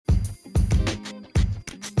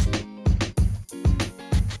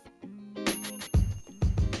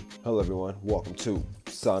Hello, everyone. Welcome to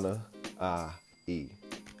Sana IE.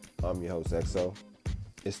 I'm your host, EXO.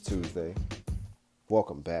 It's Tuesday.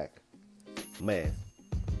 Welcome back. Man,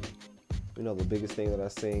 the biggest thing that I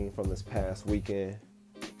seen from this past weekend,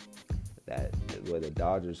 that where the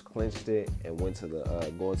Dodgers clinched it and went to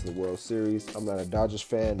the going to the World Series. I'm not a Dodgers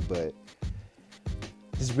fan, but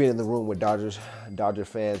just being in the room with Dodger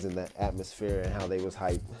fans and the atmosphere and how they was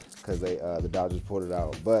hyped because the Dodgers pulled it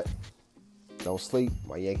out. But don't sleep.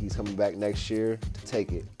 My Yankees coming back next year to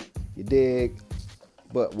take it. You dig?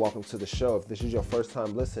 But welcome to the show. If this is your first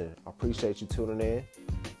time listening, I appreciate you tuning in,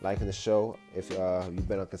 liking the show. If you've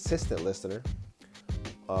been a consistent listener,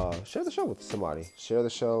 share the show with somebody. Share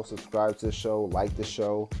the show, subscribe to the show, like the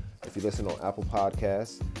show. If you listen on Apple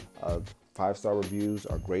Podcasts, 5-star reviews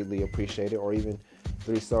are greatly appreciated, or even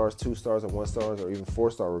 3 stars, 2 stars, and 1 stars, or even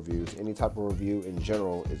 4-star reviews. Any type of review in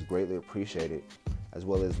general is greatly appreciated, as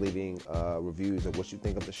well as leaving reviews of what you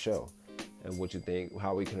think of the show and what you think,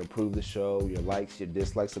 how we can improve the show, your likes, your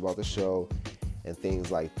dislikes about the show, and things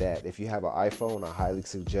like that. If you have an iPhone, I highly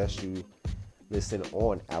suggest you listen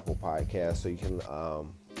on Apple Podcasts so you can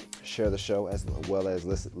share the show, as well as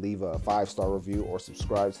leave a 5-star review or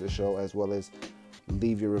subscribe to the show, as well as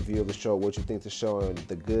leave your review of the show, what you think of the show, and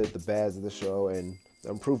the good, the bads of the show, and the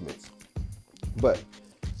improvements. But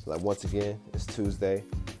once again, it's Tuesday.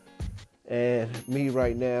 And me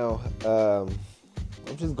right now, I'm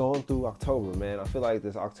just going through October, man. I feel like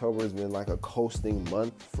this October has been like a coasting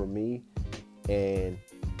month for me. And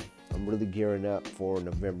I'm really gearing up for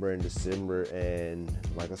November and December. And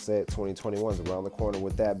like I said, 2021 is around the corner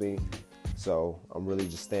with that being. So I'm really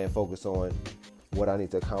just staying focused on what I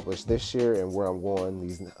need to accomplish this year and where I'm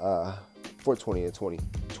going for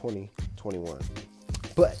 2021.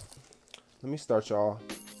 But let me start y'all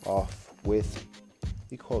off with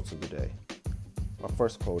the quotes of the day. My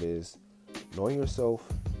first quote is, "Knowing yourself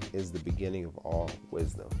is the beginning of all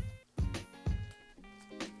wisdom."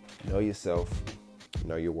 Know yourself,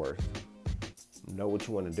 know your worth, know what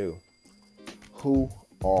you want to do. Who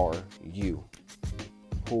are you?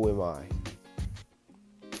 Who am I?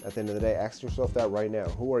 At the end of the day, ask yourself that right now.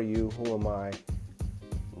 Who are you? Who am I?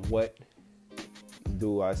 What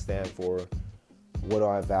do I stand for? What do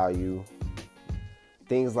I value?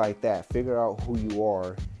 Things like that. Figure out who you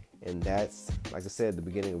are, and that's, like I said, the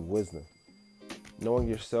beginning of wisdom. Knowing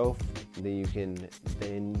yourself,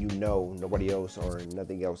 then you know nobody else or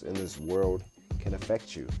nothing else in this world can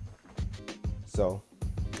affect you. So,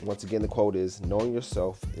 once again, the quote is, "Knowing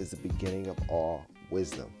yourself is the beginning of all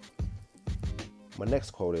wisdom." My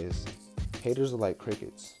next quote is, "Haters are like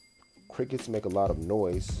crickets. Crickets make a lot of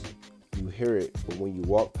noise. You hear it, but when you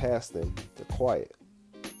walk past them, they're quiet."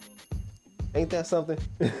 Ain't that something?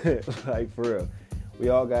 Like, for real. We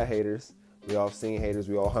all got haters. We all seen haters.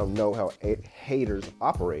 We all know how haters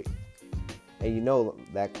operate. And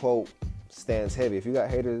that quote stands heavy. If you got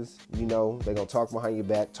haters, they're going to talk behind your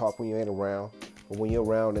back, talk when you ain't around. But when you're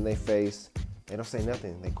around in their face, they don't say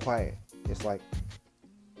nothing. They quiet. It's like,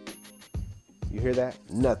 you hear that?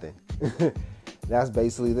 Nothing. That's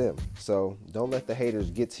basically them. So don't let the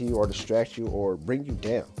haters get to you or distract you or bring you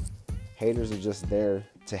down. Haters are just there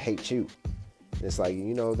to hate you. It's like,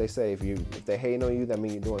 they say if they hate on you, that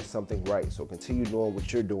means you're doing something right. So continue doing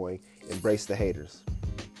what you're doing. Embrace the haters.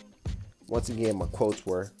 Once again, my quotes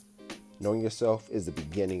were, "Knowing yourself is the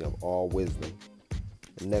beginning of all wisdom."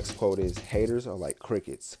 The next quote is, "Haters are like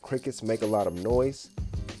crickets. Crickets make a lot of noise.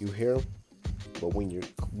 You hear them, but when you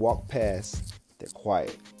walk past, they're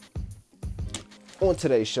quiet." On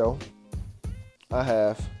today's show, I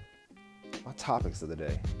have my topics of the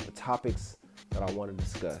day. The topics that I want to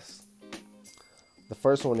discuss. The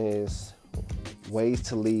first one is ways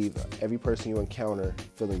to leave every person you encounter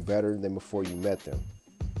feeling better than before you met them.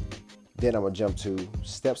 Then I'm going to jump to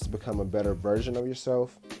steps to become a better version of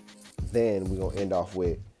yourself. Then we're going to end off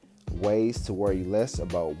with ways to worry less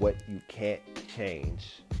about what you can't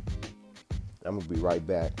change. I'm going to be right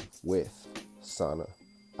back with Sana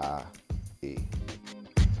IE.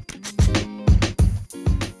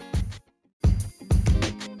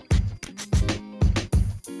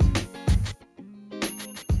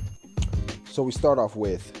 So we start off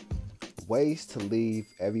with ways to leave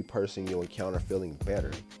every person you encounter feeling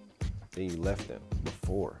better than you left them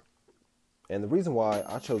before. And the reason why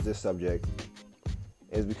I chose this subject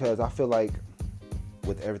is because I feel like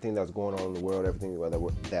with everything that's going on in the world, everything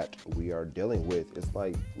that we are dealing with, it's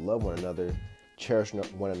like love one another, cherish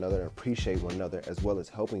one another, and appreciate one another, as well as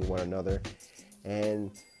helping one another.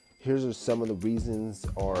 And here's some of the reasons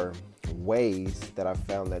or ways that I've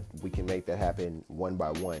found that we can make that happen one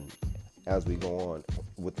by one as we go on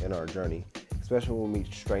within our journey, especially when we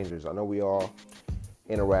meet strangers. I know we all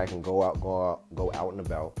interact and go out and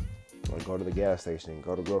about, or go to the gas station,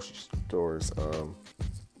 go to grocery stores, go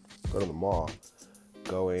to the mall,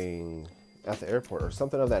 going at the airport, or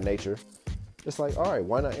something of that nature. It's like, all right,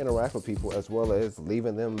 why not interact with people as well as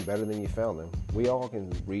leaving them better than you found them? We all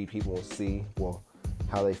can read people and see, well,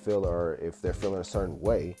 how they feel or if they're feeling a certain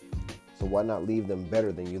way. So why not leave them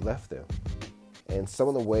better than you left them? And some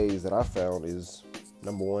of the ways that I found is,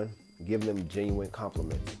 number one, give them genuine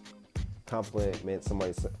compliments. Compliment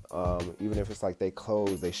somebody, even if it's like their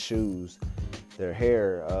clothes, their shoes, their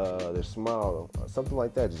hair, their smile, something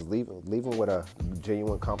like that. Just leave them with a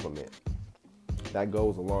genuine compliment. That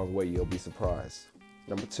goes a long way. You'll be surprised.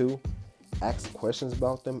 Number two, ask questions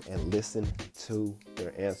about them and listen to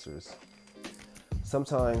their answers.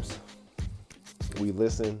 Sometimes we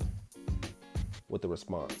listen with the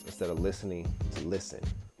response instead of listening to listen.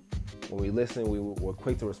 When we listen, we're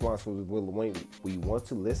quick to respond. So we want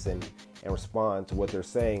to listen and respond to what they're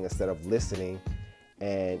saying instead of listening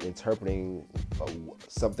and interpreting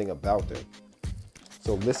something about them.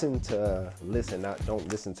 So listen to listen, don't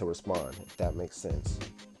listen to respond, if that makes sense.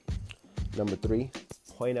 Number three,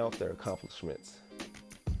 point out their accomplishments.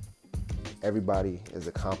 Everybody is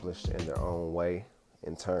accomplished in their own way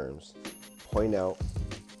in terms. Point out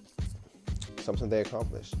something they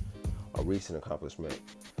accomplished, a recent accomplishment,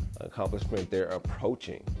 an accomplishment they're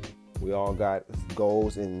approaching. We all got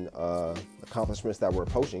goals and accomplishments that we're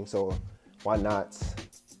approaching, so why not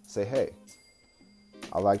say, hey,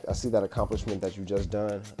 I see that accomplishment that you just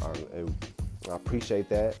done. I appreciate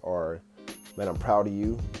that. Or, man, I'm proud of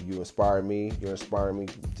you. You inspire me. You're inspiring me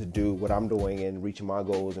to do what I'm doing and reaching my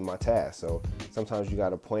goals and my tasks. So sometimes you got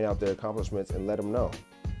to point out their accomplishments and let them know.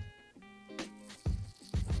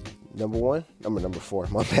 Number four,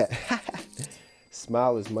 my bad.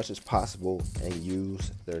 Smile as much as possible and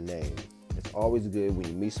use their name. It's always good when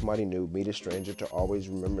you meet somebody new, meet a stranger, to always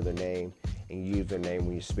remember their name and use their name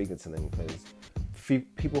when you're speaking to them, because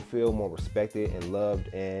people feel more respected and loved,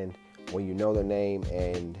 and when you know their name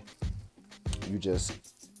and you just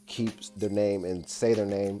keep their name and say their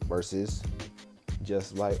name versus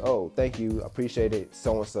just like, oh, thank you, appreciate it,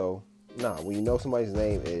 so-and-so. Nah, when you know somebody's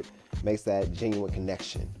name, it makes that genuine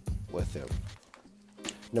connection with them.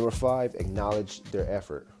 Number five, acknowledge their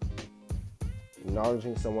effort.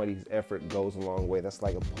 Acknowledging somebody's effort goes a long way. That's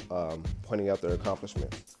like pointing out their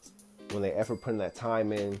accomplishments. When they putting that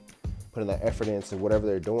time in, putting that effort into whatever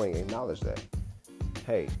they're doing, acknowledge that.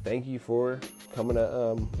 Hey, thank you for coming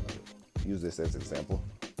to, use this as an example.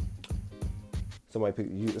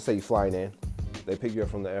 Let's say you're flying in. They pick you up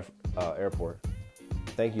from the airport.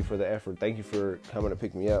 Thank you for the effort. Thank you for coming to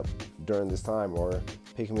pick me up during this time, or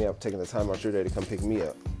picking me up, taking the time out your day to come pick me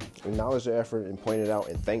up. Acknowledge their effort and point it out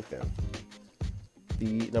and thank them.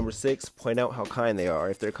 The number six, point out how kind they are.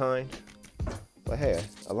 If they're kind, like, hey,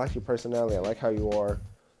 I like your personality. I like how you are.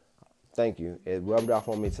 Thank you. It rubbed off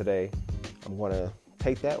on me today. I'm going to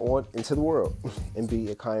take that on into the world and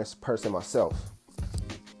be a kind person myself.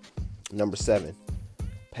 Number seven,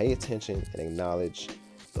 pay attention and acknowledge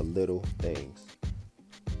the little things.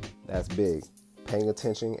 That's big. Paying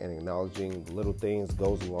attention and acknowledging the little things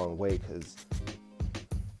goes a long way, because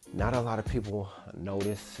not a lot of people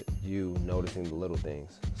notice you noticing the little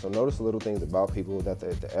things. So notice the little things about people, that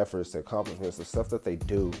the efforts, the accomplishments, the stuff that they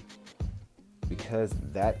do, because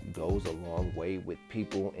that goes a long way with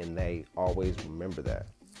people and they always remember that.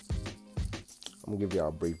 I'm going to give y'all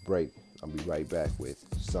a brief break. I'll be right back with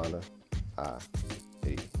Sana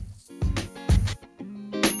I.E.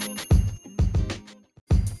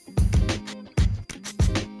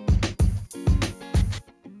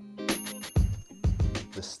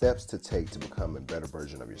 The steps to take to become a better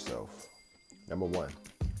version of yourself. Number one,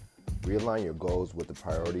 realign your goals with the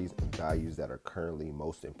priorities and values that are currently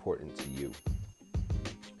most important to you.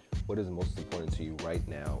 What is most important to you right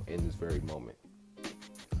now in this very moment?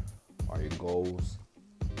 Are your goals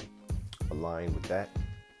aligned with that?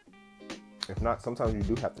 If not, sometimes you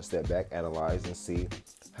do have to step back, analyze, and see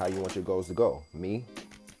how you want your goals to go. Me,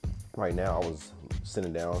 right now, I was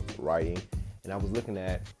sitting down, writing, and I was looking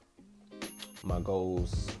at my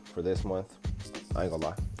goals for this month. I ain't gonna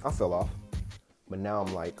lie, I fell off. But now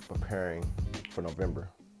I'm like preparing for November.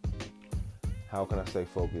 How can I stay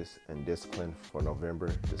focused and disciplined for November,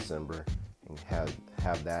 December, and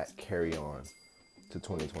have that carry on to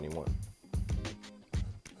 2021?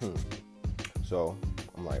 So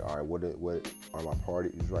I'm like, all right, what are my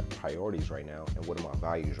priorities right now, and what are my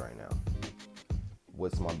values right now?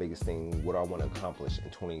 What's my biggest thing? What do I want to accomplish in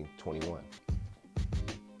 2021?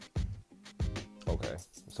 Okay,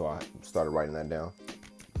 so I started writing that down.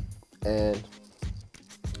 And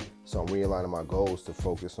So I'm realigning my goals to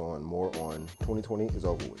focus more on 2020 is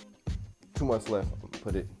over with. 2 months left,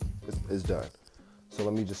 it's done. So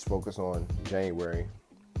let me just focus on January,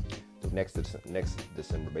 next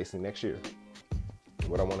December, basically next year.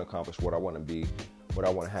 What I want to accomplish, what I want to be, what I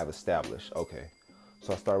want to have established. Okay.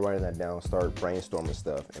 So I start writing that down, start brainstorming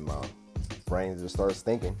stuff, and my brain just starts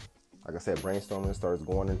thinking. Like I said, brainstorming starts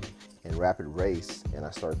going in rapid race, and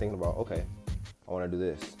I start thinking about, okay, I want to do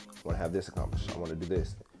this. I want to have this accomplished. I want to do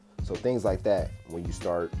this. So things like that, when you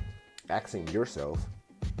start asking yourself,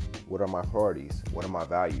 what are my priorities? What are my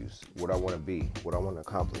values? What I want to be? What I want to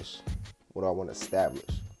accomplish? What I want to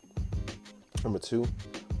establish? Number 2,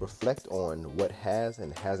 reflect on what has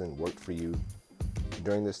and hasn't worked for you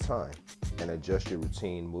during this time and adjust your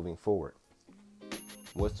routine moving forward.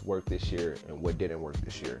 What's worked this year and what didn't work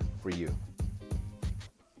this year for you?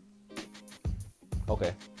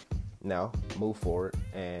 Okay, now move forward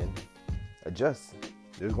and adjust.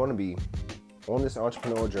 There's going to be, on this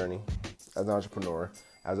entrepreneurial journey, as an entrepreneur,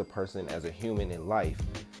 as a person, as a human in life,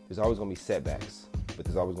 there's always going to be setbacks, but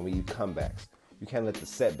there's always going to be comebacks. You can't let the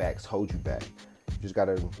setbacks hold you back. You just got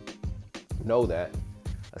to know that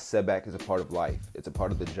a setback is a part of life. It's a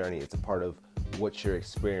part of the journey. It's a part of what you're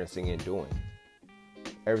experiencing and doing.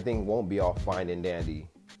 Everything won't be all fine and dandy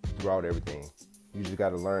throughout everything. You just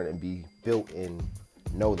got to learn and be built and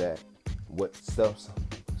know that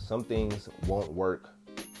some things won't work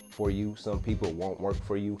for you. Some people won't work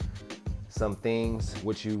for you. Some things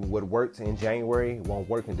what worked in January won't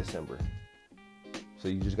work in December. So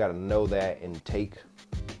you just got to know that and take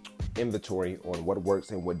inventory on what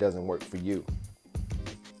works and what doesn't work for you.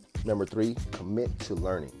 Number 3, commit to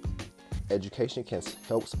learning. Education can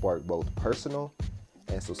help spark both personal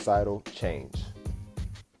and societal change.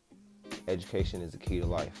 Education is the key to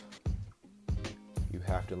life. You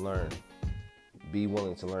have to learn. Be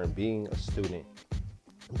willing to learn. Being a student,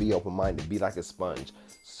 be open-minded, be like a sponge.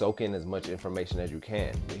 Soak in as much information as you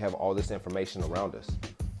can. We have all this information around us.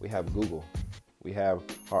 We have Google. We have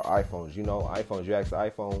our iPhones. iPhones, you ask the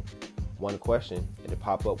iPhone one question and it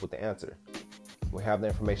pop up with the answer. We have the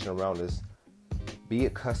information around us. Be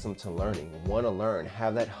accustomed to learning. Want to learn.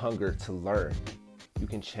 Have that hunger to learn. You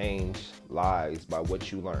can change lives by what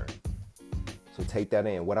you learn. So take that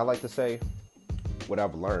in. What I like to say, what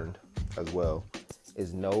I've learned as well,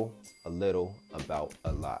 is know a little about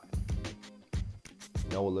a lot.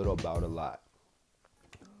 Know a little about a lot.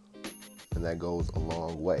 And that goes a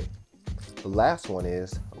long way. The last one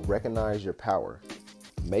is recognize your power.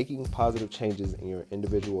 Making positive changes in your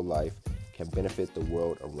individual life can benefit the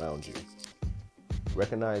world around you.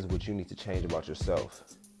 Recognize what you need to change about yourself.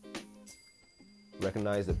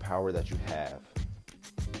 Recognize the power that you have.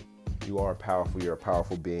 You are powerful. You're a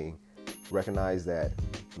powerful being. Recognize that.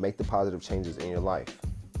 Make the positive changes in your life.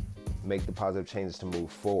 Make the positive changes to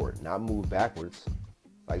move forward, not move backwards.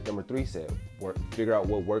 Like number 3 said, figure out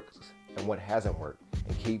what works and what hasn't worked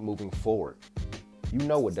and keep moving forward. You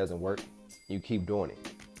know what doesn't work, you keep doing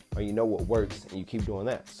it. Or you know what works and you keep doing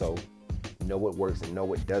that. So know what works and know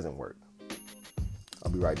what doesn't work.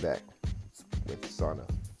 I'll be right back with Sana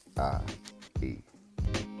IE.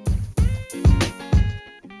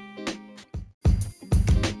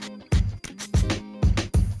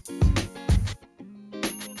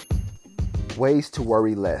 Ways to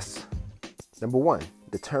worry less. Number 1,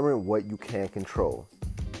 determine what you can control,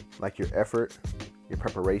 like your effort, your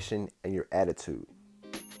preparation, and your attitude.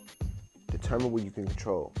 Determine what you can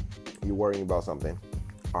control. You're worrying about something.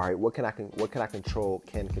 All right, what can I control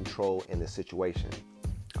in this situation?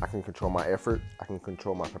 I can control my effort, I can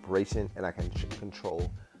control my preparation, and I can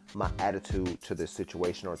control my attitude to this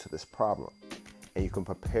situation or to this problem. And you can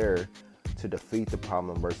prepare to defeat the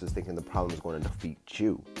problem versus thinking the problem is going to defeat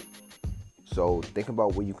you. So think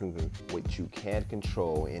about what you can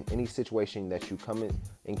control in any situation that you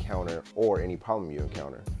encounter or any problem you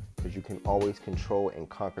encounter, because you can always control and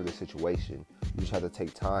conquer the situation. You just have to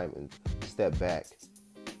take time and step back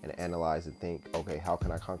and analyze and think, okay, how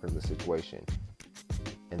can I conquer the situation?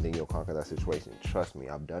 And then you'll conquer that situation. Trust me,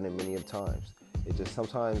 I've done it many of times. It just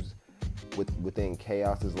sometimes within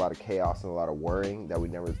chaos, there's a lot of chaos and a lot of worrying that we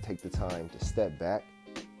never take the time to step back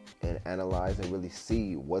and analyze and really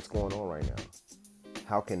see what's going on right now.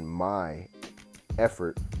 How can my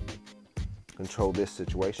effort control this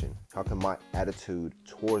situation? How can my attitude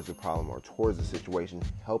towards the problem or towards the situation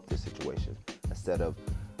help the situation instead of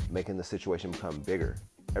making the situation become bigger?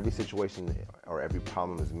 Every situation or every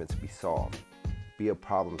problem is meant to be solved. Be a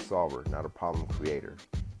problem solver, not a problem creator.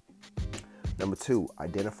 Number 2,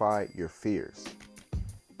 identify your fears.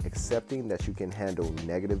 Accepting that you can handle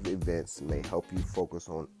negative events may help you focus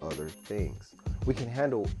on other things. We can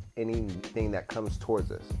handle anything that comes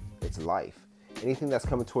towards us. It's life. Anything that's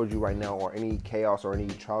coming towards you right now, or any chaos or any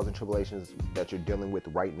trials and tribulations that you're dealing with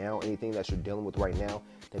right now, anything that you're dealing with right now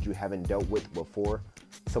that you haven't dealt with before,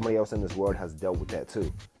 somebody else in this world has dealt with that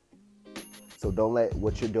too. So don't let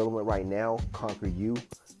what you're dealing with right now conquer you.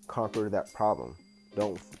 Conquer that problem.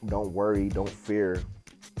 Don't worry, don't fear,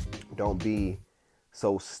 don't be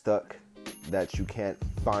so stuck that you can't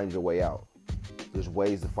find your way out. There's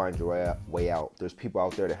ways to find your way out. There's people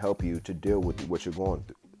out there to help you to deal with what you're going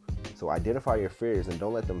through. So identify your fears and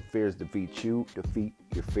don't let them fears defeat you. Defeat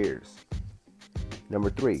your fears. Number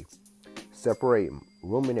 3, separate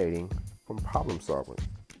ruminating from problem solving.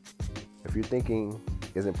 If your thinking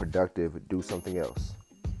isn't productive, do something else.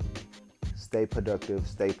 Stay productive,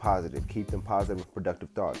 stay positive. Keep them positive, productive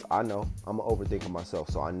thoughts. I know, I'm an overthinker myself,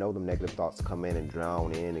 so I know them negative thoughts come in and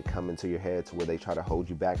drown in and come into your head to where they try to hold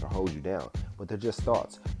you back or hold you down. But they're just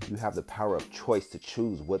thoughts. You have the power of choice to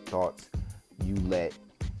choose what thoughts you let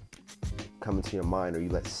come into your mind or you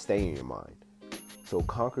let stay in your mind. So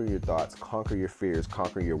conquer your thoughts, conquer your fears,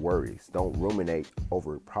 conquer your worries. Don't ruminate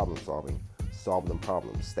over problem solving. Solve them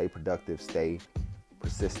problems. Stay productive, stay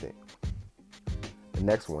persistent. The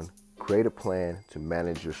next one, create a plan to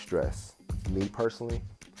manage your stress. Me personally,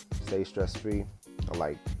 stay stress free. I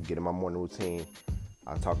like getting my morning routine.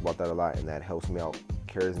 I talk about that a lot and that helps me out,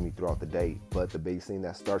 carries me throughout the day. But the biggest thing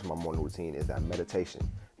that starts my morning routine is that meditation,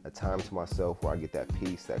 a time to myself where I get that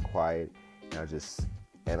peace, that quiet, and I just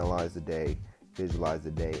analyze the day, visualize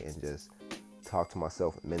the day, and just talk to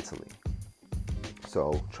myself mentally.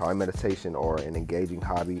 So try meditation or an engaging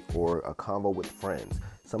hobby or a convo with friends,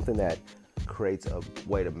 something that creates a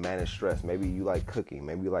way to manage stress. Maybe you like cooking,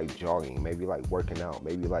 maybe you like jogging, maybe you like working out,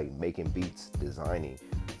 maybe you like making beats, designing,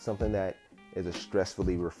 something that is a stress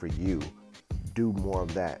reliever for you. Do more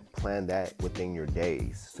of that. Plan that within your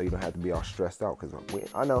days so you don't have to be all stressed out, because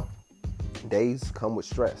I know days come with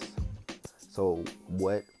stress. So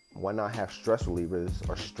why not have stress relievers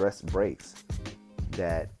or stress breaks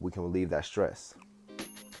that we can relieve that stress?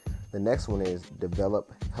 The next one is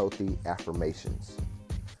develop healthy affirmations.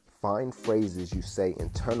 Find phrases you say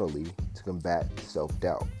internally to combat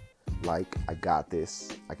self-doubt. Like, I got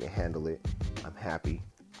this, I can handle it, I'm happy,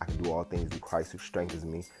 I can do all things through Christ who strengthens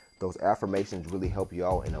me. Those affirmations really help you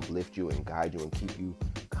out and uplift you and guide you and keep you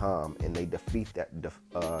calm, and they defeat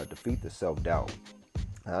the self-doubt.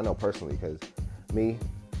 And I know personally, because me,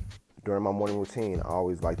 during my morning routine, I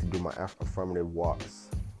always like to do my affirmative walks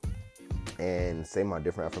and say my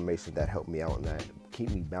different affirmations that help me out and that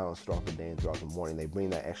keep me balanced throughout the day and throughout the morning. They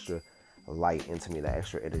bring that extra light into me, that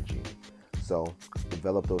extra energy. So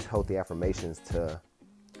develop those healthy affirmations to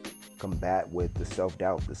combat with the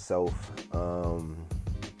self-doubt, the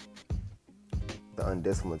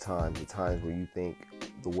undisciplined times, the times where you think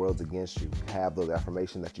the world's against you. Have those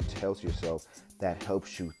affirmations that you tell to yourself that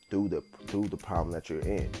helps you through the problem that you're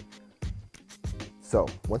in. So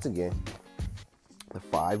once again, the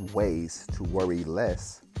 5 ways to worry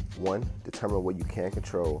less. 1, determine what you can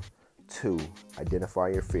control. 2, identify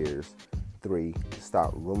your fears. 3,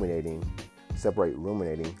 stop ruminating. Separate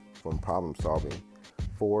ruminating from problem solving.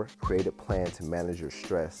 4, create a plan to manage your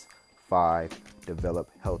stress. 5, develop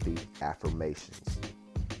healthy affirmations.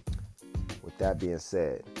 With that being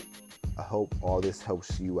said, I hope all this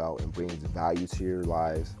helps you out and brings value to your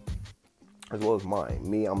lives as well as mine.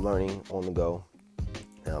 Me, I'm learning on the go.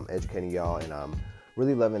 I'm educating y'all, and I'm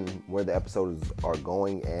really loving where the episodes are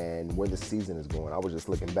going and where the season is going. I was just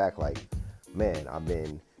looking back like, man, I've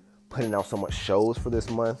been putting out so much shows for this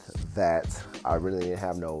month that I really didn't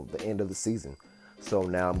have the end of the season. So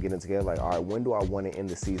now I'm getting together like, all right, when do I want to end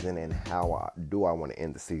the season and how do I want to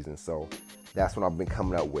end the season? So that's what I've been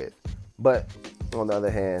coming up with. But on the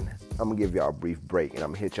other hand, I'm going to give y'all a brief break and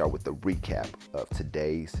I'm going to hit y'all with the recap of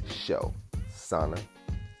today's show. Sana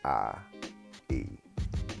I.E.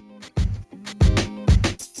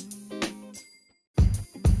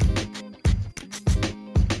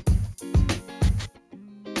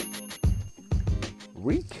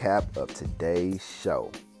 Recap of today's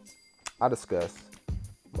show. I discussed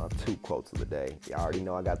my 2 quotes of the day. You already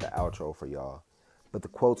know I got the outro for y'all. But the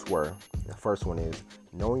quotes were, the first one is,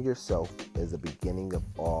 knowing yourself is the beginning of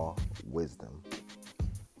all wisdom.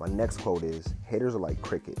 My next quote is, haters are like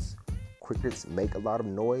crickets. Crickets make a lot of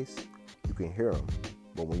noise. You can hear them.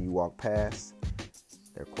 But when you walk past,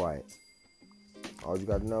 they're quiet. All you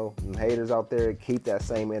got to know, them haters out there, keep that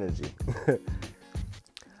same energy.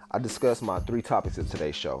 I discussed my 3 topics of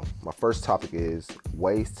today's show. My first topic is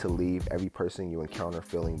ways to leave every person you encounter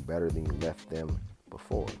feeling better than you left them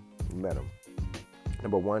before you met them.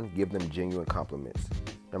 Number 1, give them genuine compliments.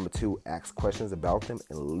 Number 2, ask questions about them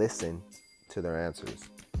and listen to their answers.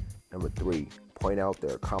 Number 3, point out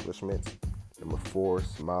their accomplishments. Number 4,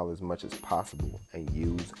 smile as much as possible and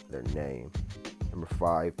use their name. Number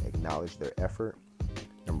 5, acknowledge their effort.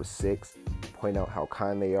 Number 6, point out how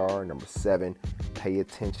kind they are. Number 7, pay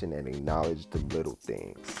attention and acknowledge the little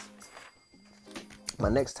things. My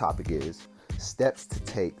next topic is steps to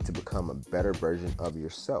take to become a better version of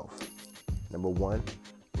yourself. Number 1,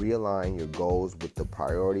 realign your goals with the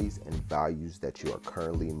priorities and values that are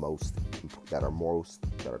currently most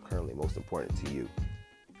important to you.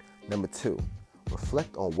 Number 2,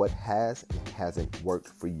 reflect on what has and hasn't worked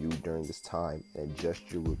for you during this time and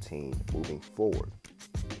adjust your routine moving forward.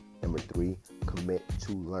 Number 3, commit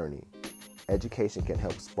to learning. Education can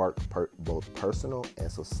help spark both personal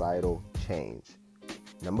and societal change.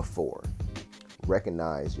 Number 4,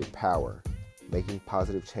 recognize your power. Making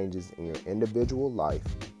positive changes in your individual life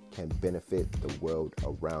can benefit the world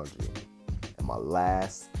around you. And my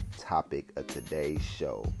last topic of today's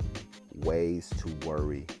show, ways to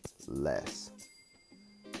worry less.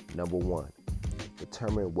 Number 1,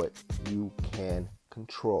 determine what you can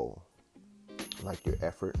control, like your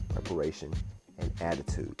effort, preparation, and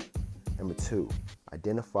attitude. Number 2,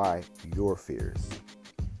 identify your fears.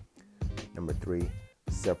 Number 3,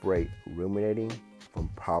 separate ruminating from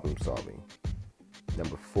problem solving.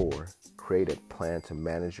 Number 4, create a plan to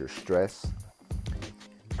manage your stress.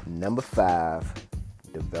 Number 5,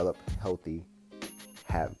 develop healthy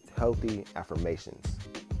affirmations.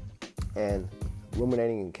 And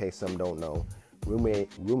ruminating, in case some don't know,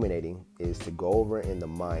 ruminating is to go over in the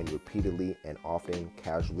mind repeatedly and often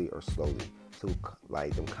casually or slowly. So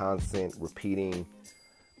like them constant repeating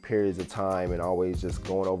periods of time and always just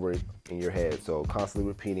going over it in your head. So constantly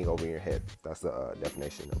repeating over in your head. That's the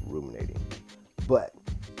definition of ruminating. But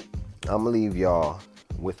I'm going to leave y'all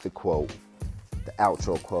with the quote, the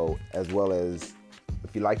outro quote, as well as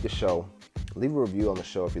if you like the show, leave a review on the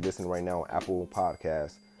show. If you're listening right now on Apple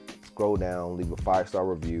Podcasts, scroll down, leave a 5-star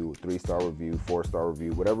review, 3-star review, 4-star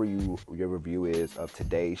review, whatever your review is of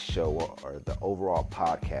today's show or the overall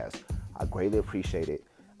podcast. I greatly appreciate it.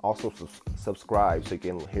 Also, subscribe so you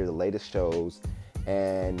can hear the latest shows.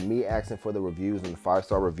 And me asking for the reviews and the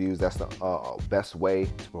 5-star reviews, that's the best way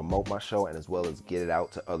to promote my show and as well as get it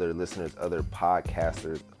out to other listeners, other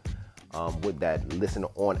podcasters with that listen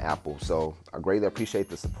on Apple. So I greatly appreciate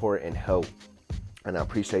the support and help. And I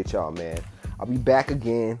appreciate y'all, man. I'll be back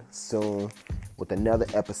again soon with another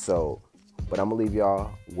episode. But I'm going to leave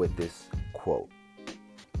y'all with this quote.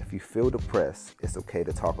 If you feel depressed, it's okay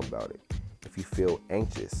to talk about it. If you feel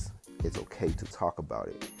anxious, it's okay to talk about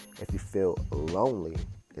it. If you feel lonely,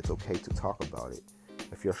 it's okay to talk about it.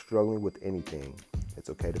 If you're struggling with anything, it's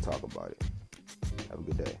okay to talk about it. Have a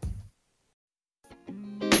good day.